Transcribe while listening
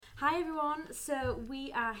Hi everyone, so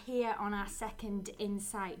we are here on our second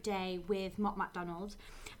Insight Day with Mott MacDonald.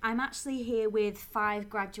 I'm actually here with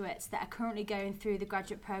 5 graduates that are currently going through the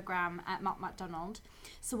graduate programme at Mott MacDonald.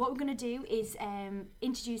 So what we're going to do is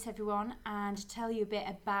introduce everyone and tell you a bit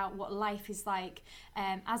about what life is like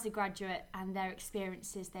as a graduate and their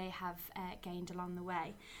experiences they have gained along the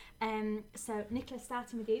way. So Nicola,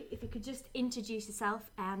 starting with you, if you could just introduce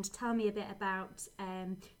yourself and tell me a bit about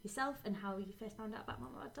yourself and how you first found out about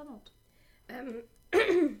Mott MacDonald. I'm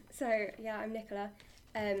Nicola.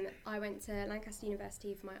 I went to Lancaster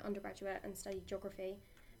University for my undergraduate and studied geography,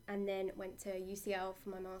 and then went to UCL for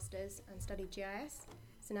my master's and studied GIS.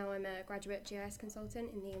 So now I'm a graduate GIS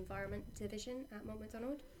consultant in the environment division at Mott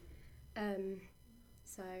MacDonald. I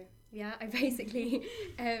basically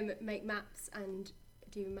make maps and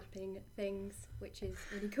do mapping things, which is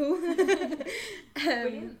really cool.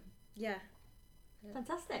 Brilliant. Yeah.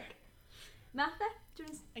 Fantastic. Martha, do you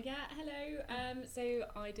want to... Yeah, hello. So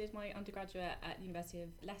I did my undergraduate at the University of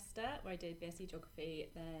Leicester, where I did BSc Geography,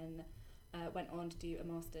 then went on to do a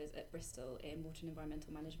master's at Bristol in Water and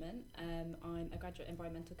Environmental Management. I'm a graduate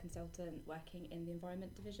environmental consultant working in the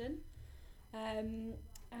Environment Division. I've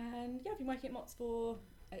been working at Mott's for,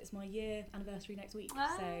 it's my year anniversary next week,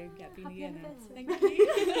 it's been a year now. Thank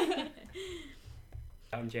you.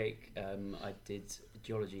 I'm Jake. I did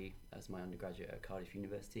geology as my undergraduate at Cardiff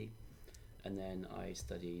University, and then I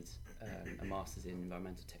studied a master's in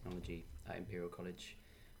environmental technology at Imperial College.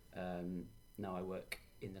 Now I work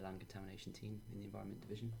in the land contamination team in the Environment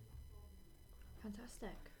Division.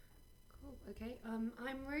 Fantastic. Cool, okay. I'm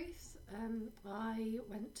Ruth. I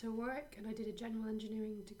went to work and I did a general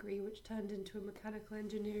engineering degree which turned into a mechanical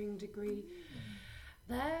engineering degree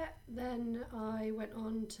there. Then I went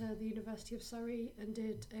on to the University of Surrey and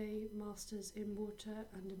did a master's in water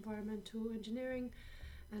and environmental engineering,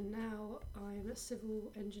 and now I'm a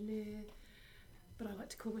civil engineer, but I like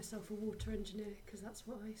to call myself a water engineer because that's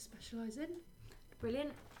what I specialise in.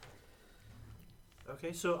 Brilliant.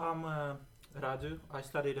 Okay, so I'm Radu. I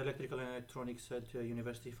studied electrical and electronics at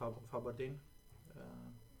University of Aberdeen.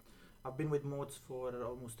 I've been with Mott's for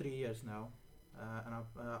almost 3 years now, and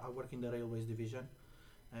I work in the railways division,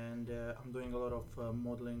 and I'm doing a lot of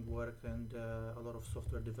modelling work and a lot of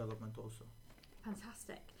software development also.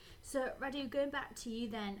 Fantastic. So Radu, going back to you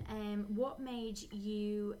then, what made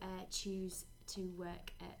you choose to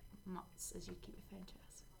work at Mott's, as you keep referring to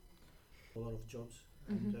us? A lot of jobs,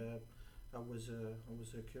 and I was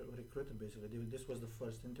recruited basically. This was the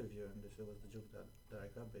first interview, and this was the job that I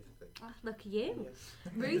got basically. Ah, look at you. Yes.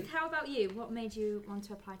 Ruth, how about you? What made you want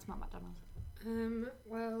to apply to Mott MacDonald?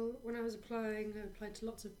 Well, when I was applying, I applied to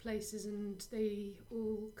lots of places, and they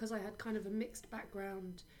all, because I had kind of a mixed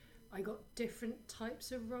background, I got different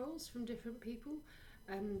types of roles from different people,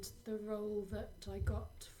 and the role that I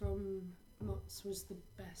got from Mott's was the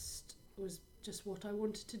best, was just what I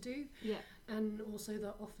wanted to do. Yeah. And also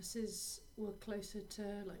the offices were closer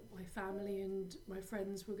to like my family, and my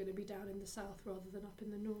friends were going to be down in the south rather than up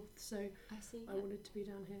in the north, so I wanted to be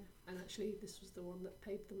down here, and actually this was the one that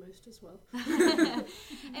paid the most as well.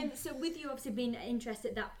 So with you obviously being interested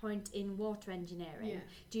at that point in water engineering,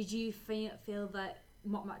 did you feel that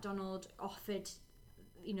Mott MacDonald offered,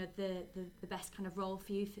 you know, the best kind of role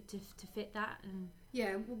for you to fit that? And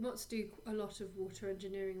yeah, well, Mott's do a lot of water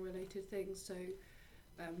engineering related things, so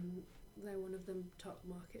they're one of them top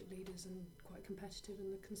market leaders and quite competitive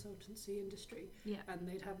in the consultancy industry. Yeah. And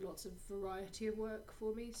they'd have lots of variety of work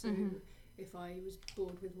for me, so if I was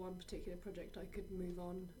bored with one particular project, I could move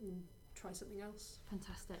on and try something else.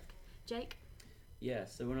 Fantastic. Jake? Yeah,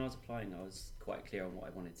 so when I was applying, I was quite clear on what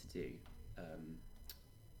I wanted to do.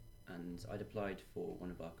 And I'd applied for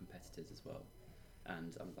one of our competitors as well.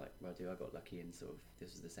 And I'm like, I got lucky, and sort of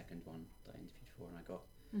this was the second one that I interviewed for and I got.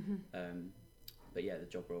 But yeah, the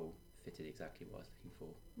job role fitted exactly what I was looking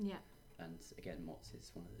for. Yeah. And again, Mott's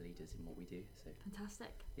is one of the leaders in what we do, so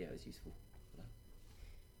fantastic. Yeah, it was useful for that.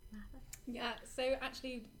 Yeah, so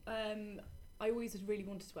actually I always really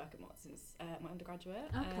wanted to work at Mott's since my undergraduate.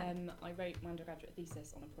 Okay. I wrote my undergraduate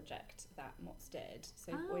thesis on a project that Mott's did,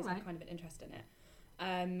 so I've always had kind of an interest in it.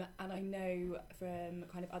 And I know from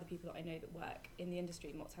kind of other people that I know that work in the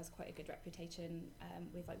industry, Mott's has quite a good reputation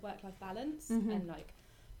with like work-life balance and like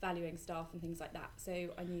valuing staff and things like that.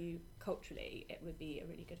 So I knew culturally it would be a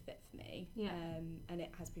really good fit for me. Yeah. And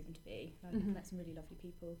it has proven to be. I've met some really lovely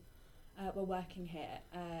people while working here.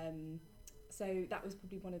 So that was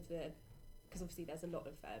probably one of the because obviously there's a lot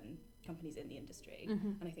of companies in the industry,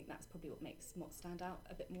 Mm-hmm. and I think that's probably what makes Mott stand out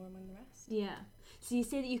a bit more among the rest. Yeah. So you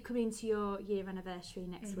say that you're coming to your year anniversary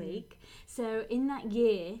next Mhm. week. So in that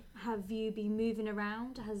year, have you been moving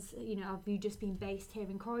around? Have you just been based here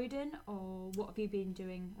in Croydon, or what have you been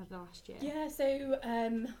doing over the last year? Yeah, so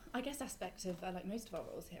I guess aspect of like most of our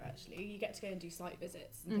roles here, actually, you get to go and do site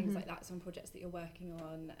visits and things Mhm. like that. So on projects that you're working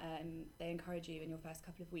on, they encourage you in your first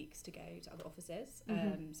couple of weeks to go to other offices.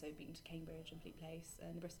 Mhm. So being to Cambridge and Fleet Place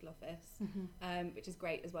and the Bristol office, Mm-hmm. which is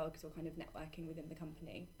great as well because we're kind of networking within the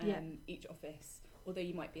company. Yeah. Each office, although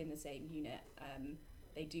you might be in the same unit,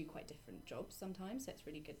 they do quite different jobs sometimes. So it's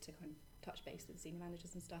really good to kind of touch base with senior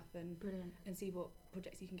managers and stuff and see what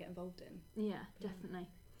projects you can get involved in. Yeah, definitely.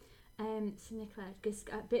 So Nicola, just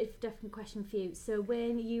a bit of a different question for you. So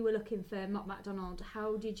when you were looking for Mott MacDonald,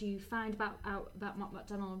 how did you find out about Mott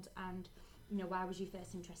MacDonald, and why was you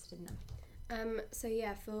first interested in them? So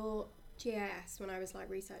yeah, for GIS, when I was like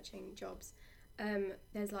researching jobs,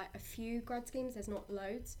 there's like a few grad schemes, there's not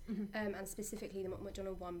loads, and specifically the Mott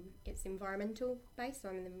MacDonald one, it's environmental based, so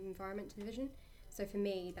I'm in the environment division. So for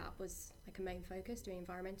me, that was like a main focus, doing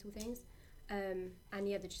environmental things. And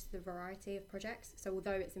yeah, just the variety of projects. So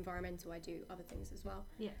although it's environmental, I do other things as well.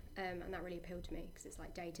 Yeah. And that really appealed to me because it's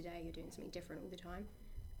like day to day, you're doing something different all the time.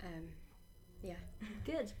 Yeah.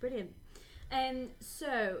 Good, brilliant.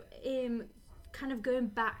 So kind of going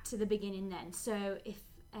back to the beginning then. So if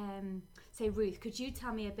say Ruth, could you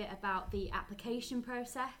tell me a bit about the application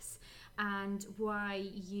process and where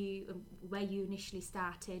you initially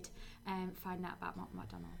started finding out about Mott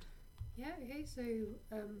MacDonald? Yeah, okay, so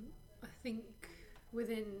I think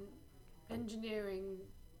within engineering,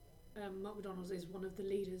 Mott MacDonald is one of the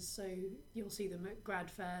leaders, so you'll see them at grad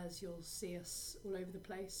fairs, you'll see us all over the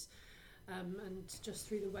place, and just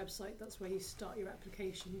through the website, that's where you start your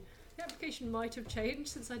application. The application might have changed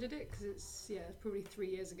since I did it, because it's probably 3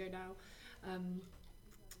 years ago now.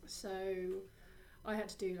 So I had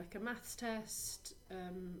to do like a maths test,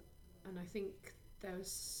 and I think there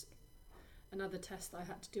was another test that I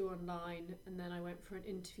had to do online, and then I went for an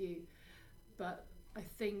interview. But I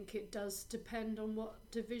think it does depend on what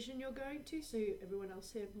division you're going to, so everyone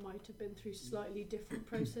else here might have been through slightly different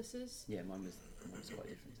processes. Yeah, mine was quite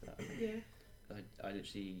different to that. I think. Yeah. I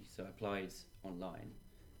literally applied online,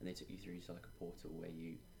 and they took you through to like a portal where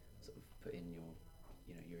you sort of put in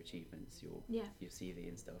your achievements, your CV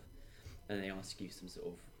and stuff, and they ask you some sort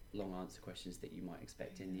of long answer questions that you might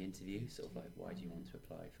expect in the interview, sort of like, why do you want to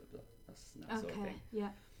apply for that sort of thing. Yeah.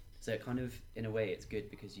 So it kind of, in a way, it's good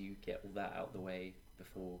because you get all that out the way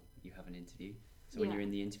before you have an interview. So when you're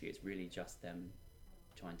in the interview, it's really just them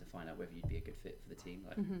trying to find out whether you'd be a good fit for the team.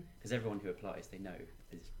 Like, because everyone who applies, they know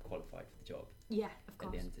is qualified for the job. Yeah, of course.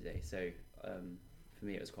 At the end of the day. So for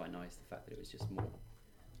me, it was quite nice, the fact that it was just more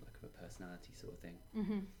like of a personality sort of thing.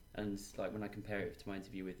 And like when I compare it to my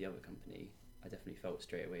interview with the other company, I definitely felt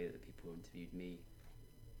straight away that the people who interviewed me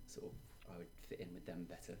I would fit in with them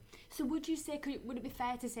better. So would you say, would it be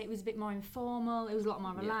fair to say it was a bit more informal, it was a lot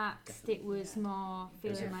more relaxed, it was more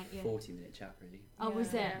feeling like you... 40-minute chat, really. Oh,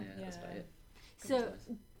 was it? Yeah, that's about it. So,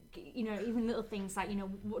 even little things like,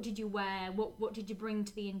 what did you wear, what did you bring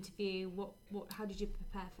to the interview, how did you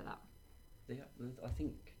prepare for that? I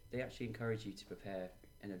think they actually encourage you to prepare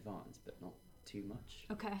in advance, but not too much.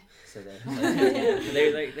 Okay. So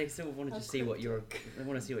they still want to just see what you're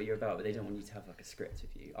about, but they don't want you to have like a script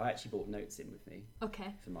with you. I actually brought notes in with me.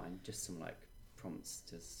 Okay. For mine, just some like prompts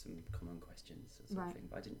to some common questions or something,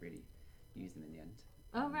 but I didn't really use them in the end.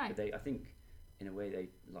 Oh right. But I think in a way they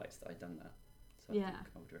liked that I'd done that, so I think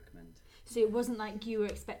I would recommend. So it wasn't like you were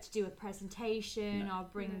expected to do a presentation or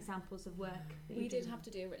bring examples of work. We did have to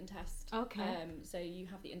do a written test. Okay. So you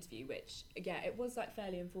have the interview, which it was like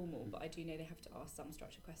fairly informal, but I do know they have to ask some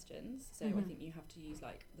structured questions. So I think you have to use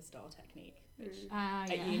like the STAR technique, which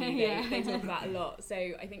at uni they talk about a lot. So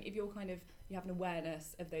I think if you have an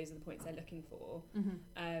awareness of those are the points they're looking for,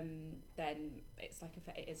 then it's like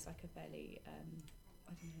a fairly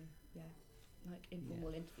like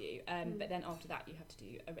informal interview. But then after that you have to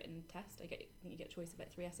do a written test. I think you get a choice of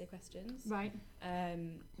like 3 essay questions. Right.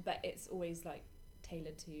 But it's always like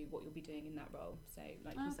tailored to what you'll be doing in that role. So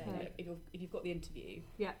like you say, like, if you've got the interview,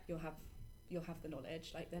 you'll have the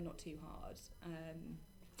knowledge. Like they're not too hard.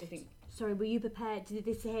 I think. Sorry, were you prepared? Did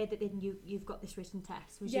they say that then you've got this written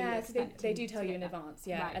test? So they do tell you in advance.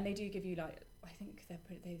 Yeah, right. And they do give you like. I think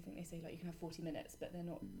they say like you can have 40 minutes, but they're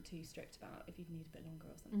not too strict about if you need a bit longer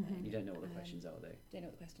or something. You don't know what the questions are though. Don't know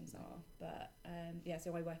what the questions are, but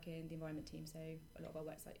so I work in the environment team, so a lot of our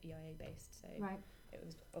work's like EIA based. So it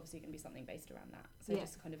was obviously going to be something based around that. So I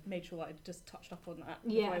just kind of made sure that I just touched up on that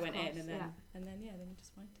before I went in, and then you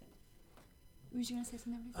just write it. Was you going to say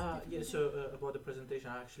something? Yeah, so about the presentation,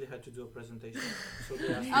 I actually had to do a presentation. So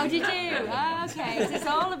they asked Oh, me- did you? Okay, so it's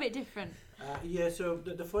all a bit different. Yeah, so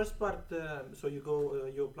the first part, so you go,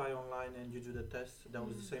 you apply online and you do the test. That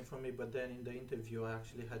was the same for me, but then in the interview, I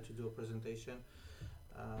actually had to do a presentation,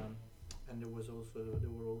 and there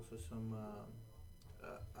were also some.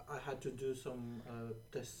 I had to do some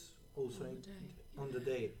tests also on the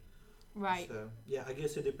day. Right. So yeah, I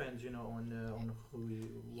guess it depends, on who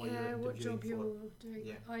what you're interviewing what job for. you're doing.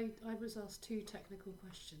 Yeah. I was asked 2 technical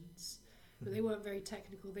questions, but they weren't very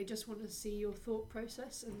technical. They just want to see your thought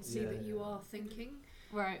process and see that you are thinking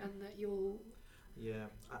Right. and that you'll. Yeah,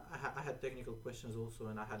 I had technical questions also,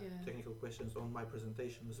 and I had technical questions on my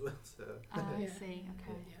presentation as well. So I Yeah. see.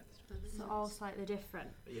 Okay. Yeah, that makes So sense. all slightly different.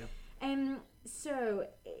 yeah. So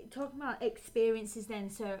talking about experiences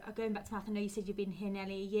then, so going back to math, I know you said you've been here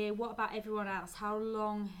nearly a year. What about everyone else? How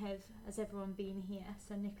long has everyone been here?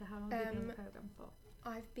 So Nicola, how long have you been in the programme for?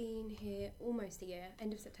 I've been here almost a year.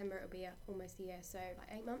 End of September it'll be almost a year, so like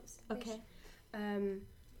 8 months. Okay.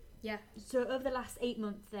 Yeah. So over the last 8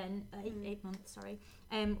 months then, 8 months, sorry,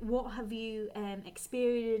 what have you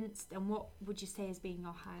experienced and what would you say has been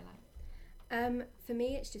your highlight? For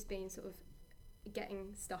me, it's just been sort of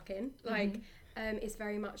getting stuck in. Like, it's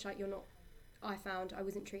very much like you're not. I found I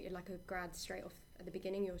wasn't treated like a grad straight off at the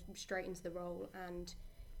beginning. You're straight into the role, and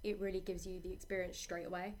it really gives you the experience straight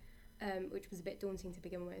away, which was a bit daunting to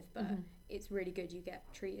begin with. But it's really good. You get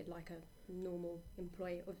treated like a normal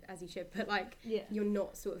employee, as you should. But like, you're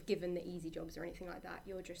not sort of given the easy jobs or anything like that.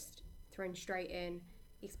 You're just thrown straight in,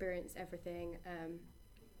 experience everything.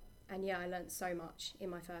 And yeah, I learnt so much in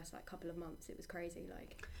my first couple of months. It was crazy.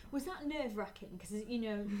 Was that nerve-wracking? Because,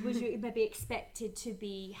 was you maybe expected to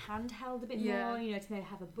be handheld a bit more, to maybe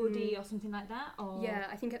have a buddy or something like that? Or? Yeah,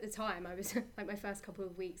 I think at the time I was, my first couple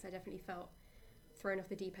of weeks, I definitely felt thrown off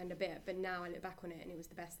the deep end a bit. But now I look back on it and it was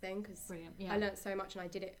the best thing because I learnt so much and I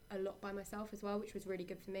did it a lot by myself as well, which was really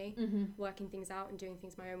good for me, working things out and doing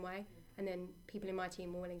things my own way. And then people in my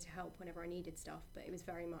team were willing to help whenever I needed stuff. But it was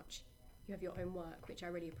very much, you have your own work, which I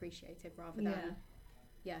really appreciated rather than,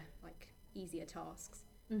 easier tasks.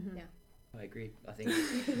 Yeah. I agree. I think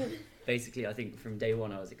basically, from day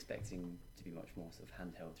one I was expecting to be much more sort of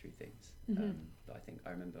handheld through things. But I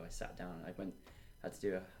remember I sat down and had to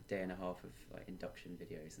do a day and a half of induction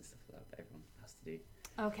videos and stuff like that everyone has to do.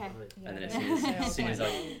 Okay. And then as soon as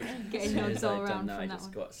I'd done that, I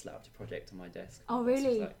just got slapped a project on my desk. Oh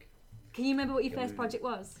really? Can you remember what your first project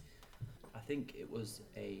was? I think it was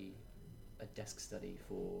a desk study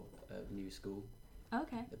for a new school.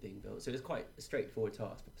 Okay. That being built. So it was quite a straightforward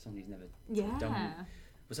task, but for someone who's never done one,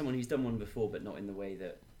 for someone who's done one before, but not in the way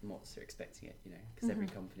that Mots are expecting it, because every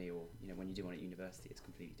company or when you do one at university, it's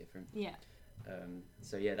completely different. Yeah.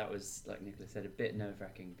 So yeah, that was, like Nicola said, a bit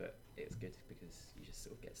nerve-wracking, but it's good because you just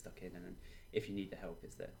sort of get stuck in, and then if you need the help,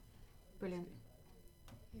 it's there. Brilliant.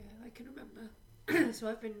 Yeah, I can remember.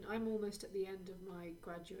 So I'm almost at the end of my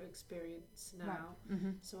graduate experience now.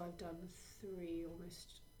 Right. So I've done 3,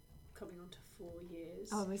 almost coming on to 4 years.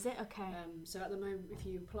 Oh, is it? Okay. So at the moment, if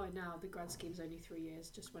you apply now, the grad scheme's only 3 years.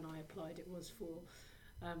 Just when I applied, it was 4.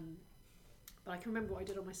 But I can remember what I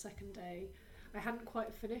did on my second day. I hadn't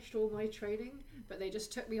quite finished all my training, but they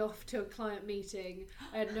just took me off to a client meeting.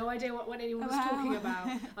 I had no idea what anyone was talking about.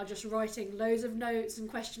 I was just writing loads of notes and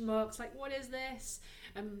question marks, like, what is this?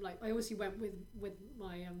 And I obviously went with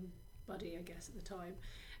my buddy, I guess, at the time.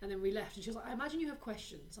 And then we left, and she was like, I imagine you have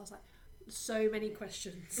questions. I was like, so many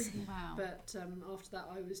questions. Wow. But after that,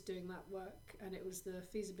 I was doing that work, and it was the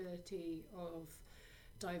feasibility of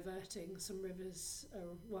diverting some rivers,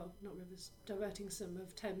 diverting some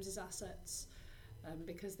of Thames's assets,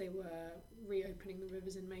 because they were reopening the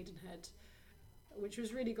rivers in Maidenhead, which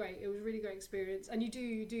was really great. It was a really great experience, and you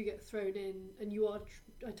do get thrown in, and you are.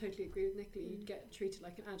 I totally agree with Nicola. You get treated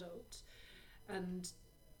like an adult, and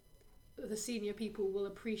the senior people will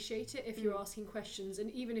appreciate it if you're asking questions,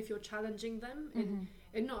 and even if you're challenging them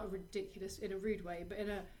in not a ridiculous, in a rude way, but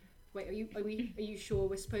in a wait, are you sure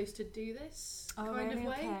we're supposed to do this kind of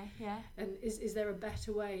way? Okay, yeah. And is there a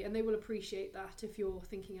better way? And they will appreciate that if you're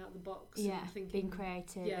thinking out the box. Yeah, and thinking, being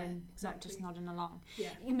creative and not just nodding along. Yeah.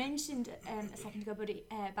 You mentioned a second ago,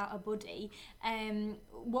 about a buddy.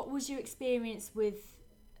 What was your experience with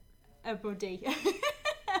a buddy?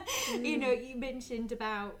 You mentioned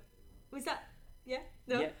about, was that, yeah?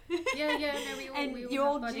 No? Yeah. No, And we you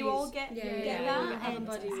all all have do you all buddies. get Yeah, that? we have a And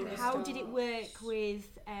buddy at the how did it start. work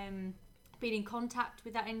with being in contact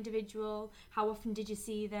with that individual? How often did you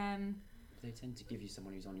see them? They tend to give you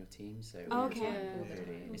someone who's on your team, so Okay.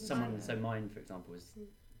 really, if someone, so mine for example was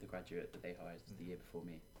the graduate that they hired the year before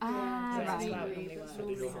me. Ah, So that's right. how it Really, normally that's works. So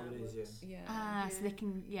they know normally how it is, works. yeah. Yeah. So they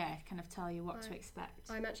can, kind of tell you what to Right. expect.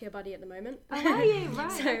 I'm actually a buddy at the moment. Oh, are you?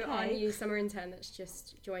 Right, So okay. our new summer intern that's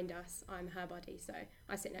just joined us, I'm her buddy, so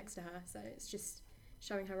I sit next to her. So it's just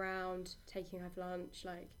showing her around, taking her for lunch,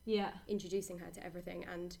 like Yeah, introducing her to everything,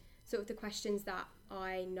 and sort of the questions that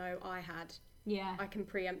I know I had, yeah. I can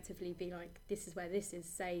preemptively be like, this is where this is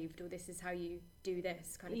saved, or this is how you do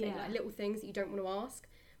this kind of thing. Yeah. Like little things that you don't want to ask,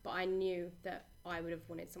 but I knew that I would have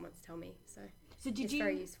wanted someone to tell me. So So did it's you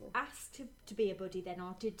very useful. ask to be a buddy then,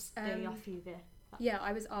 or did they offer you the... Yeah,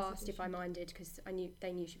 I was asked if I position? minded because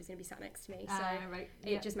they knew she was going to be sat next to me. So right.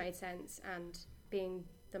 it just made sense, and being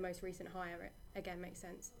the most recent hire, it again makes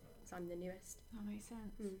sense. So I'm the newest. That makes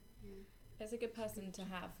sense. Mm. It's a good person to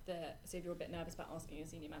have so if you're a bit nervous about asking your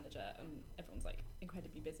senior manager, and everyone's like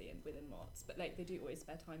incredibly busy and within Mott's, but like they do always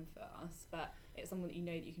spare time for us, but it's someone that you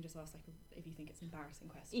know that you can just ask like if you think it's an embarrassing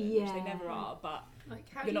question, which they Yeah. never are, but Like,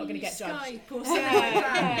 how You're do not you gonna use get judged. Skype or something like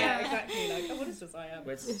that? exactly, like oh, what is this I am?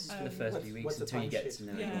 Well, it's for the first What's- few weeks what's the until you get timesheet? to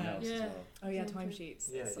know Yeah. everyone else as Yeah. well. Oh yeah, Exactly. timesheets.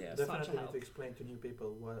 Yeah, It's yeah, such a definitely need help. to explain to new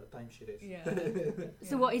people what a timesheet is. Yeah.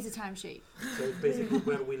 So what is a timesheet? So it's basically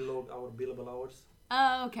where we log our billable hours.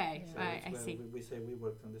 Oh, okay. Yeah. So Right, it's I where see. we say we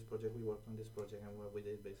worked on this project, and what we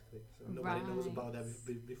did basically. So nobody knows Right. about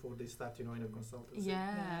that before they start, in a consultancy.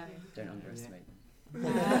 Yeah. Don't underestimate them.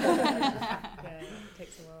 Yeah, it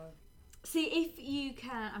takes a while. See, if you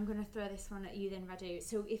can, I'm going to throw this one at you then, Radu.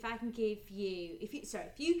 So if I can give you, if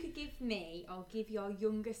you could give me or give your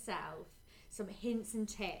younger self some hints and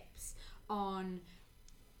tips on,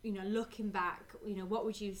 looking back, what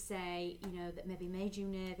would you say, that maybe made you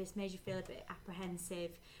nervous, made you feel a bit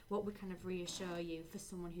apprehensive? What would kind of reassure you for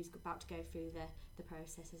someone who's about to go through the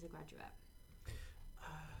process as a graduate?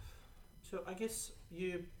 So I guess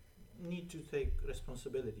you need to take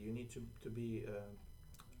responsibility. You need to be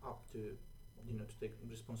up to, to take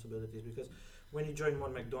responsibilities, because when you join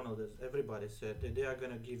one McDonald's, everybody said that they are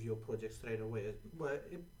going to give you a project straight away. Well,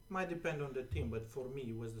 it might depend on the team, but for me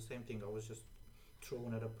it was the same thing. I was just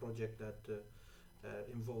thrown at a project that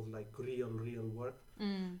involved like real work.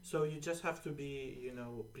 So you just have to be,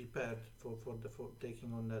 prepared for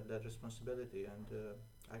taking on that responsibility. And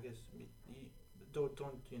I guess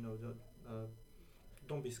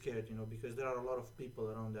don't be scared, because there are a lot of people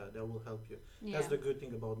around that will help you. Yeah. That's the good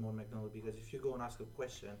thing about More McDonald, because if you go and ask a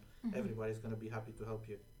question, everybody's going to be happy to help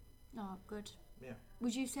you. Oh, good. Yeah.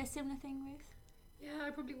 Would you say a similar thing, Ruth? Yeah, I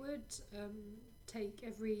probably would take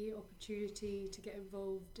every opportunity to get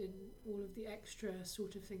involved in all of the extra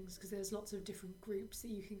sort of things, because there's lots of different groups that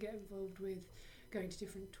you can get involved with, going to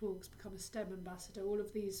different talks, become a STEM ambassador, all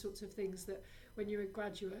of these sorts of things that when you're a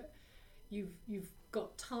graduate you've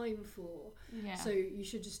got time for. Yeah. So you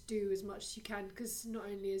should just do as much as you can, because not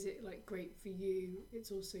only is it like great for you,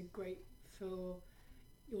 it's also great for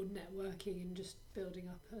your networking and just building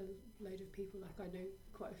up a load of people. Like, I know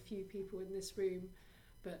quite a few people in this room,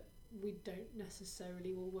 but we don't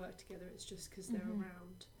necessarily all work together. It's just because they're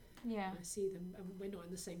around. Yeah. And I see them, and we're not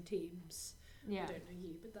in the same teams. Yeah. I don't know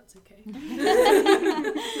you, but that's okay.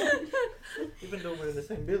 Even though we're in the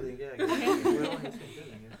same building, yeah. Exactly. We're all in the same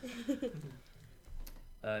building,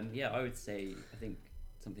 yeah. I would say, I think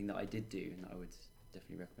something that I did do and that I would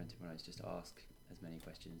definitely recommend to everyone is just ask as many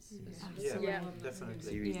questions as Yeah, Yeah. definitely.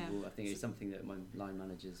 so reasonable. I think it's something that my line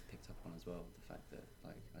managers picked up on as well. The fact that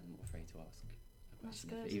I'm not afraid to ask a question,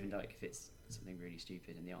 good. even if it's something really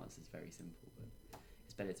stupid and the answer is very simple. But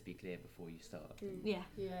it's better to be clear before you start. than Yeah.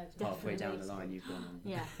 Yeah, halfway down the definitely. line, you've gone on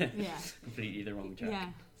Yeah. Yeah. completely the wrong track.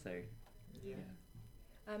 Yeah. So Yeah.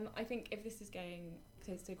 I think if this is going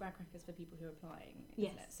so grad crackers for people who are applying,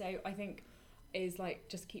 Yes. isn't it? So I think is like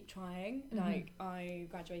just keep trying. Mhm. Like I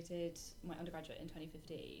graduated my undergraduate in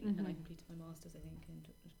 2015 and I Mhm. completed my masters I think and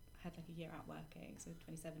had like a year out working, so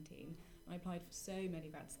 2017. I applied for so many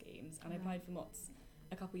grad schemes and I applied for Mott's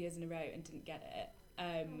a couple years in a row and didn't get it.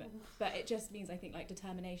 But it just means I think like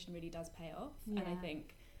determination really does pay off, and I Yeah.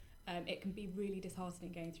 think it can be really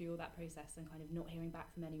disheartening going through all that process and kind of not hearing back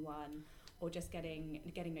from anyone or just getting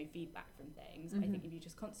no feedback from things. But I think if you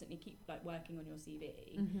just constantly keep like working on your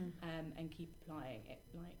CV and keep applying, it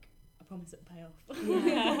like I promise it'll pay off.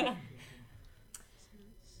 Yeah.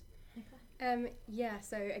 Yeah,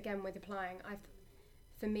 so again with applying,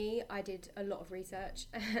 for me I did a lot of research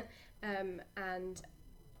and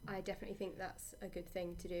I definitely think that's a good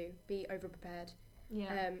thing to do, be over prepared.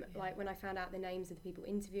 Yeah. Like when I found out the names of the people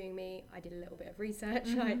interviewing me, I did a little bit of research.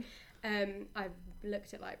 I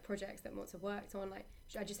looked at like projects that Mott's have worked on. Like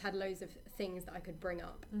I just had loads of things that I could bring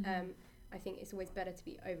up. I think it's always better to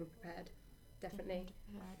be over prepared. Definitely.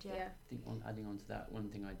 Yeah. Yeah. I think adding on to that, one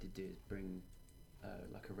thing I did do is bring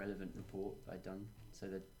like a relevant report I'd done. So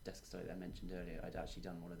the desk study that I mentioned earlier, I'd actually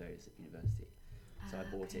done one of those at university. So I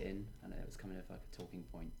bought it in, and it was coming up like a talking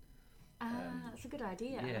point. That's a good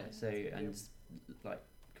idea. Yeah. So and like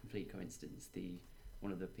complete coincidence,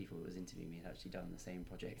 one of the people that was interviewing me had actually done the same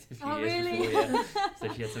project a few years before. Yeah.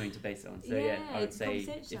 So she had something to base it on. So I would say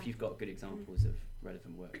if you've got good examples of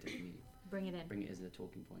relevant work, definitely bring it as a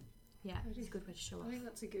talking point. Yeah, it's a good way to show off. I think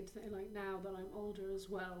that's a good thing. Like now that I'm older as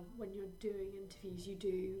well, when you're doing interviews, you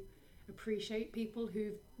do appreciate people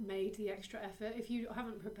who've made the extra effort. If you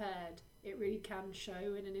haven't prepared, it really can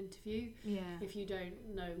show in an interview. Yeah. If you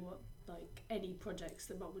don't know what like any projects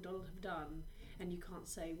that Mott MacDonald have done, and you can't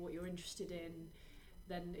say what you're interested in,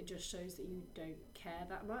 then it just shows that you don't care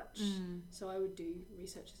that much. So I would do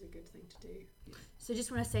research is a good thing to do. So just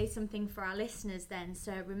want to say something for our listeners then.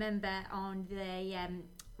 So remember on the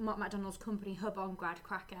Mott MacDonald's company hub on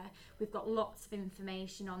GradCracker, we've got lots of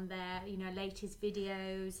information on there, you know, latest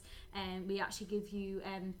videos, and we actually give you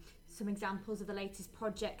some examples of the latest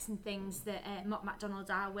projects and things that Mott MacDonald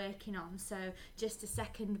are working on. So just to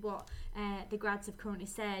second what the grads have currently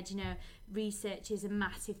said, you know, research is a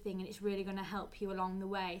massive thing and it's really going to help you along the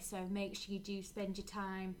way. So make sure you do spend your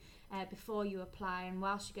time before you apply and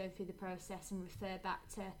whilst you go through the process, and refer back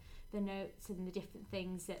to the notes and the different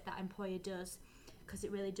things that that employer does, because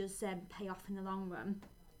it really does pay off in the long run.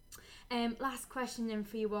 Last question then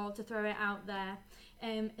for you all, to throw it out there.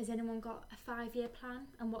 Has anyone got a 5-year plan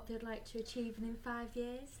and what they'd like to achieve within 5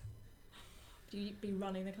 years? Do you be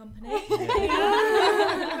running the company?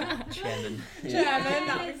 Chairman. Chairman,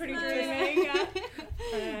 that would be pretty dreamy.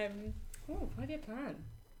 Yeah. 5-year plan.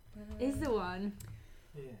 Is there one?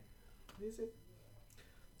 Yeah. Is it?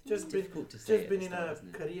 It's Just difficult to say. Just been in a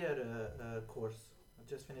isn't it? career course. I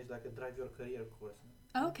just finished like a Drive Your Career course.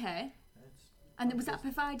 Okay. It's And was that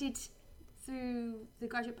provided through the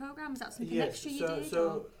graduate programme? Was that something yes, extra you so, did?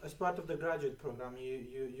 so as part of the graduate program,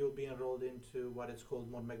 you'll be enrolled into what is called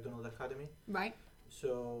Mott MacDonald Academy. Right.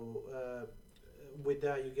 So with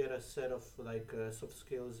that, you get a set of like soft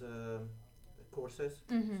skills courses.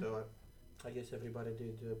 Mm-hmm. So I guess everybody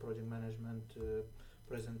did project management,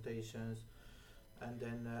 presentations, and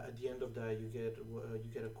then at the end of that, you get a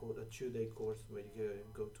 2-day course where you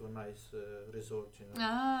go to a nice resort. You know.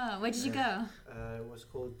 Ah, where did you go? It was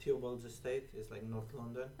called Theobald's Estate. It's like North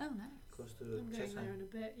London, Oh, nice. close to I'm going Cheshire. there in a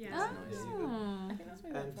bit. Yeah. Oh. nice. I think that's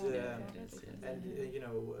where And, And you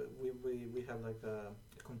know, we have like a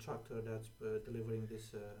contractor that's delivering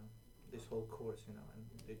this whole course, you know, and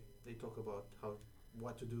they talk about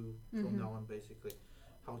what to do from now on, basically,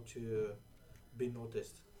 how to be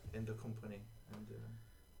noticed in the company, and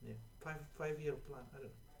 5-year plan. I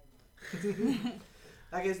don't know.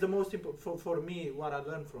 I guess the most important for me, what I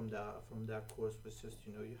learned from that course was just,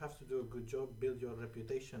 you know, you have to do a good job, build your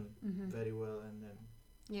reputation very well, and then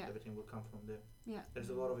everything will come from there. Yeah. There's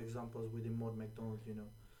a lot of examples within Mott MacDonald, you know,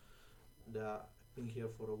 that have been here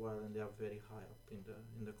for a while and they are very high up in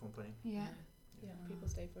the company. Yeah. Yeah, people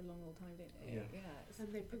stay for a long, long time, don't they? Yeah.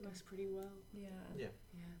 And they progress pretty well. Yeah. Yeah.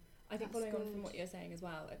 I think That's following on from good. what you're saying as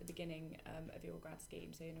well, at the beginning of your grad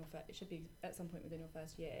scheme, so in your it should be at some point within your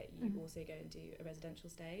first year, you also go and do a residential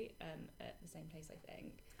stay at the same place, I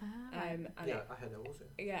think. And I had that also.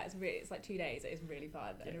 it's like 2 days. It is really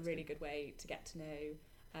fun and a it's really good way to get to know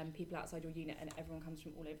people outside your unit, and everyone comes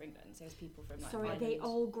from all over England. So there's people from like Sorry, are Ireland. they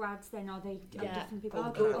all grads then? Are they different people? All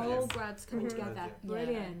Oh, grads, all yes. grads coming All together. grads, Yeah.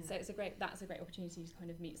 Brilliant. So that's a great opportunity to kind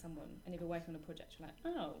of meet someone, and if you're working on a project, you're like,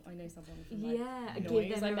 oh, I know someone from like Give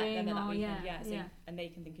noise. them I a met ring them at that or weekend. yeah. And they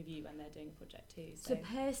can think of you when they're doing a project too. So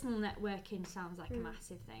personal networking sounds like a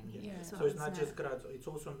massive thing. Yeah. as So well, it's not isn't just grads. It's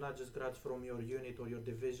also not just grads from your unit or your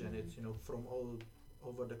division. It's, you know, from all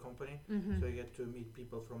over the company. So you get to meet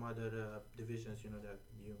people from other divisions, you know, that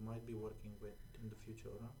you might be working with in the future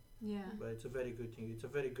or not. Yeah. But it's a very good thing. It's a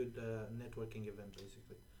very good networking event,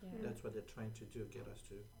 basically. Yeah. That's what they're trying to do, get us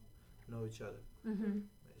to know each other,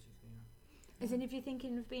 basically. Yeah. Is any of you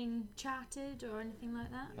thinking of being chartered or anything like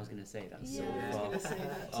that? I was going to say that's Yeah. sort I was of gonna say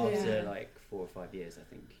that after too. Yeah. like 4 or 5 years, I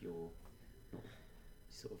think you're not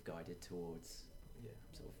sort of guided towards Yeah.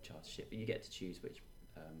 sort of chartership, but you get to choose which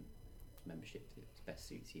membership that best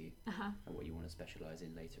suits you and what you want to specialise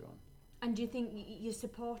in later on. And do you think you're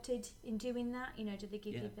supported in doing that? You know, do they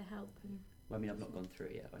give Yeah. you the help? Well, I mean, I've not gone through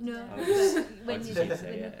it yet. No, I but was- when I'd you say when so,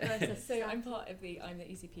 the yeah. process So I'm starts. part of I'm the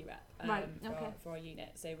ECP rep Right, for, okay. for our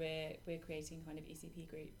unit. So we're creating kind of ECP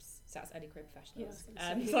groups. So that's early career professionals. Yeah,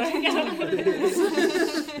 I was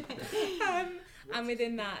And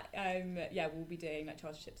within that, we'll be doing like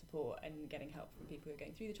chartership support and getting help from people who are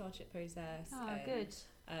going through the chartership process. Oh, and, good.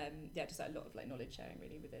 just like a lot of like knowledge sharing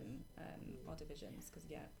really within our divisions, because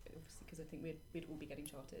obviously because I think we'd all be getting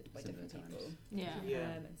chartered by Similar different times. people.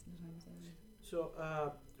 Yeah. And sometimes,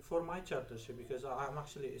 So for my chartership, because I'm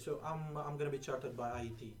actually I'm gonna be chartered by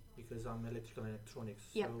IET because I'm electrical and electronics.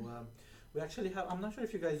 Yep. So we actually have. I'm not sure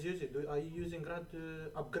if you guys use it. Are you using Grad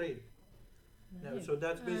Upgrade? No. So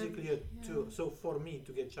that's basically a tool. So for me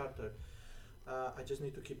to get chartered, I just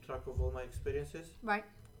need to keep track of all my experiences. Right.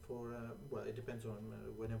 For well, it depends on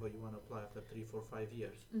whenever you want to apply after 3, 4, 5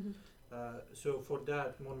 years. Mm-hmm. So for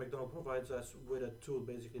that, Mott MacDonald provides us with a tool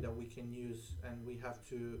basically that we can use, and we have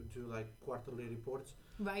to do like quarterly reports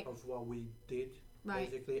Right. of what we did Right.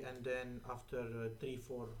 basically, and then after 3,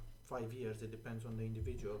 4, 5 years, it depends on the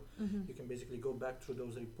individual. Mm-hmm. You can basically go back through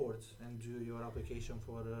those reports and do your application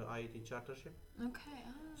for IET chartership. Okay.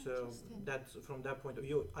 So Interesting. that's from that point of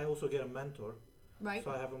view. I also get a mentor. Right.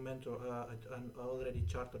 So I have a mentor, an already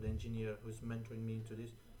chartered engineer who's mentoring me into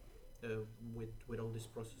this, with all this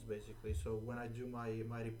process basically. So when I do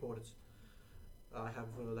my reports, I have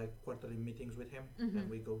like quarterly meetings with him, Mhm. and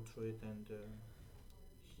we go through it. And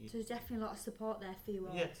So there's definitely a lot of support there for you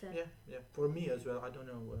all. yeah. For me as well. I don't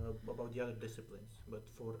know about the other disciplines, but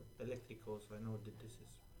for electricals, I know that this is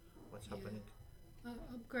what's Yeah. happening.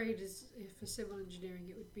 Upgrade is, if for civil engineering,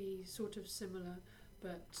 it would be sort of similar,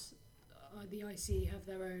 but the ICE have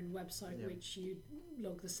their own website Yeah. which you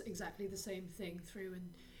log exactly the same thing through,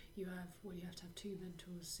 and you have to have 2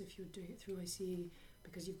 mentors if you're doing it through ICE,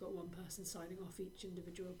 because you've got one person signing off each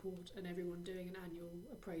individual report and everyone doing an annual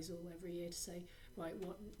appraisal every year to say, right,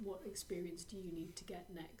 what experience do you need to get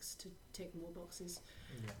next to tick more boxes,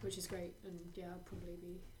 which is great. And I'll probably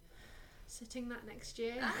be sitting that next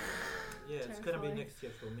year. Yeah, it's gonna be Terrifying. next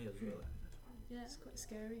year for me as well. Yeah. It's quite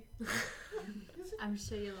scary. I'm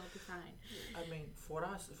sure you'll all be fine. I mean, for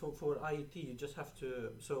us, for IET, you just have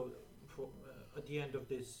to. So, for at the end of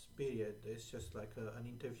this period, it's just like an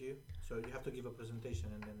interview. So you have to give a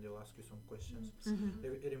presentation, and then they'll ask you some questions. Mm-hmm.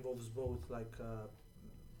 It involves both like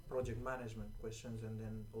project management questions and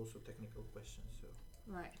then also technical questions. So,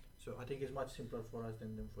 Right. so I think it's much simpler for us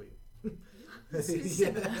than for you. It's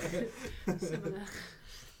similar. Similar.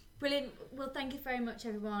 Brilliant. Well, thank you very much,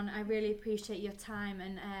 everyone. I really appreciate your time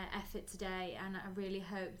and effort today, and I really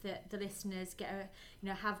hope that the listeners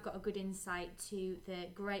have got a good insight to the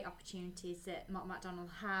great opportunities that Mott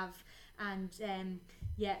MacDonald have. And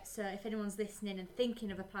so if anyone's listening and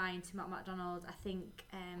thinking of applying to Mott MacDonald, I think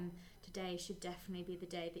today should definitely be the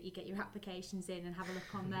day that you get your applications in and have a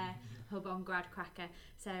look on their hub on GradCracker.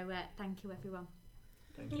 So thank you, everyone.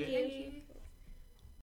 Thank Thank you. you.